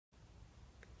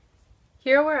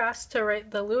Here we're asked to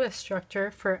write the Lewis structure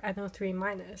for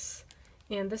NO3-,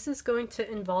 and this is going to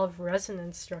involve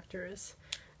resonance structures.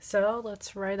 So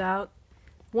let's write out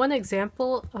one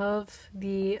example of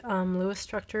the Lewis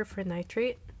structure for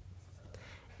nitrate.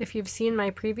 If you've seen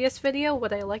my previous video,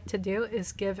 what I like to do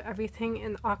is give everything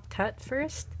in octet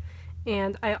first,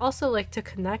 and I also like to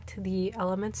connect the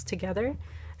elements together.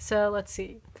 So let's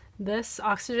see. This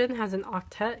oxygen has an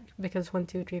octet because 1,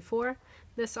 2, 3, 4.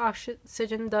 This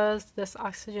oxygen does, this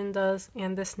oxygen does,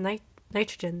 and this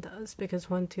nitrogen does because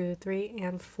 1, 2, 3,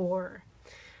 and 4.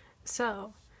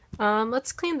 So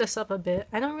let's clean this up a bit.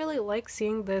 I don't really like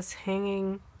seeing this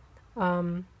hanging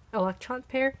electron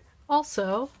pair.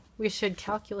 Also, we should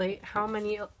calculate how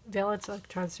many valence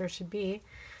electrons there should be.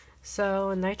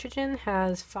 So nitrogen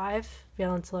has 5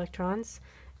 valence electrons,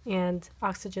 and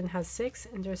oxygen has 6,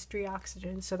 and there's 3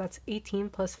 oxygens, so that's 18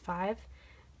 plus 5,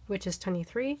 which is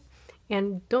 23.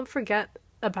 And don't forget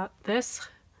about this,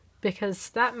 because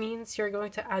that means you're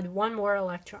going to add 1 more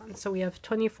electron. So we have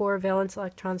 24 valence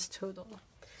electrons total.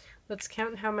 Let's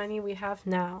count how many we have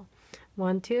now.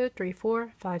 1, 2, 3,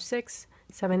 4, 5, 6,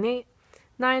 7, 8,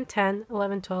 9, 10,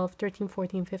 11, 12, 13,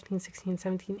 14, 15, 16,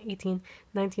 17, 18,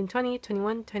 19, 20,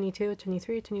 21, 22,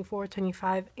 23, 24,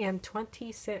 25, and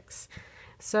 26.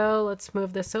 So let's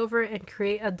move this over and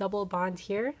create a double bond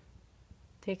here.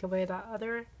 Take away that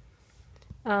other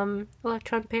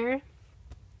electron pair.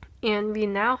 And we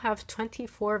now have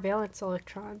 24 valence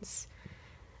electrons.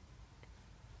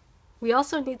 We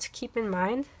also need to keep in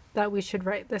mind that we should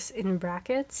write this in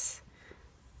brackets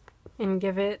and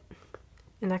give it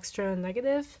an extra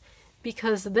negative,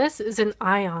 because this is an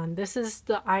ion. This is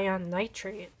the ion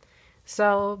nitrate.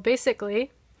 So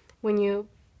basically, when you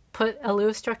put a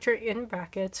Lewis structure in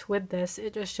brackets with this,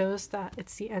 it just shows that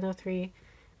it's the NO3-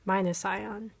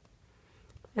 ion.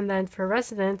 And then for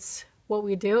resonance, what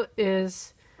we do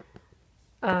is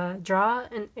draw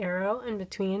an arrow in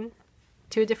between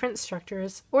 2 different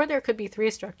structures, or there could be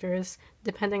 3 structures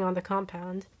depending on the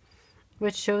compound,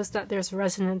 which shows that there's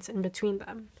resonance in between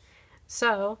them.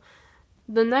 So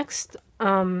the next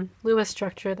Lewis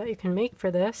structure that you can make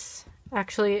for this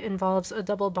actually involves a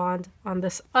double bond on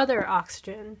this other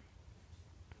oxygen.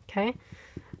 Okay,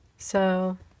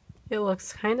 so it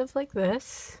looks kind of like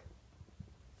this.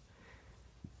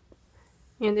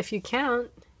 And if you count,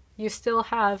 you still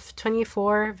have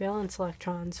 24 valence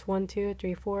electrons. 1, 2,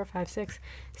 3, 4, 5, 6,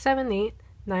 7, 8,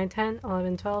 9, 10,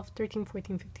 11, 12, 13,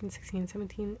 14, 15, 16,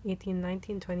 17, 18,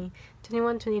 19, 20,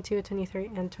 21, 22,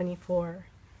 23, and 24.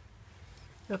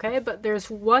 Okay, but there's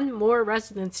one more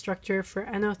resonance structure for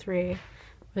NO3,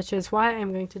 which is why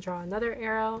I'm going to draw another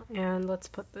arrow, and let's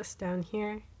put this down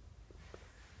here.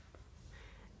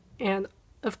 And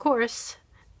of course,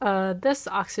 this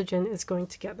oxygen is going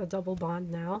to get the double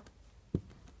bond now.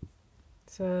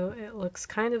 So it looks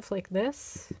kind of like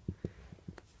this.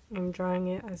 I'm drawing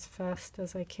it as fast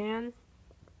as I can.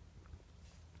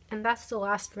 And that's the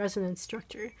last resonance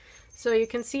structure. So you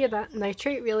can see that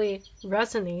nitrate really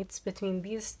resonates between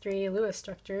these 3 Lewis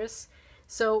structures.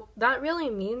 So that really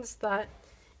means that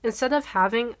instead of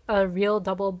having a real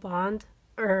double bond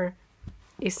or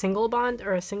a single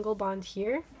bond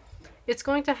here, it's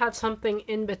going to have something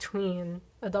in between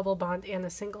a double bond and a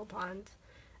single bond.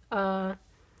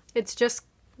 It's just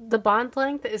the bond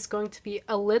length is going to be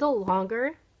a little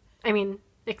longer.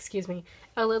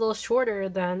 A little shorter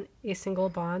than a single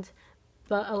bond,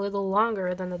 but a little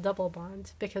longer than a double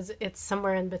bond because it's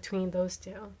somewhere in between those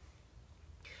 2.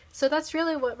 So that's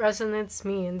really what resonance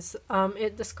means.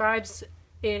 It describes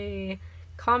a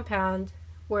compound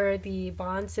where the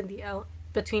bonds in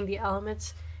between the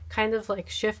elements kind of like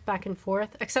shift back and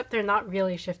forth, except they're not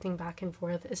really shifting back and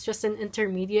forth. It's just an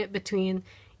intermediate between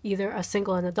either a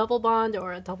single and a double bond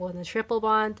or a double and a triple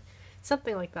bond,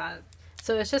 something like that.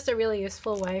 So it's just a really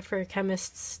useful way for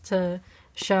chemists to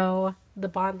show the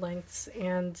bond lengths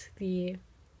and the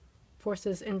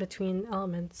forces in between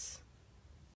elements.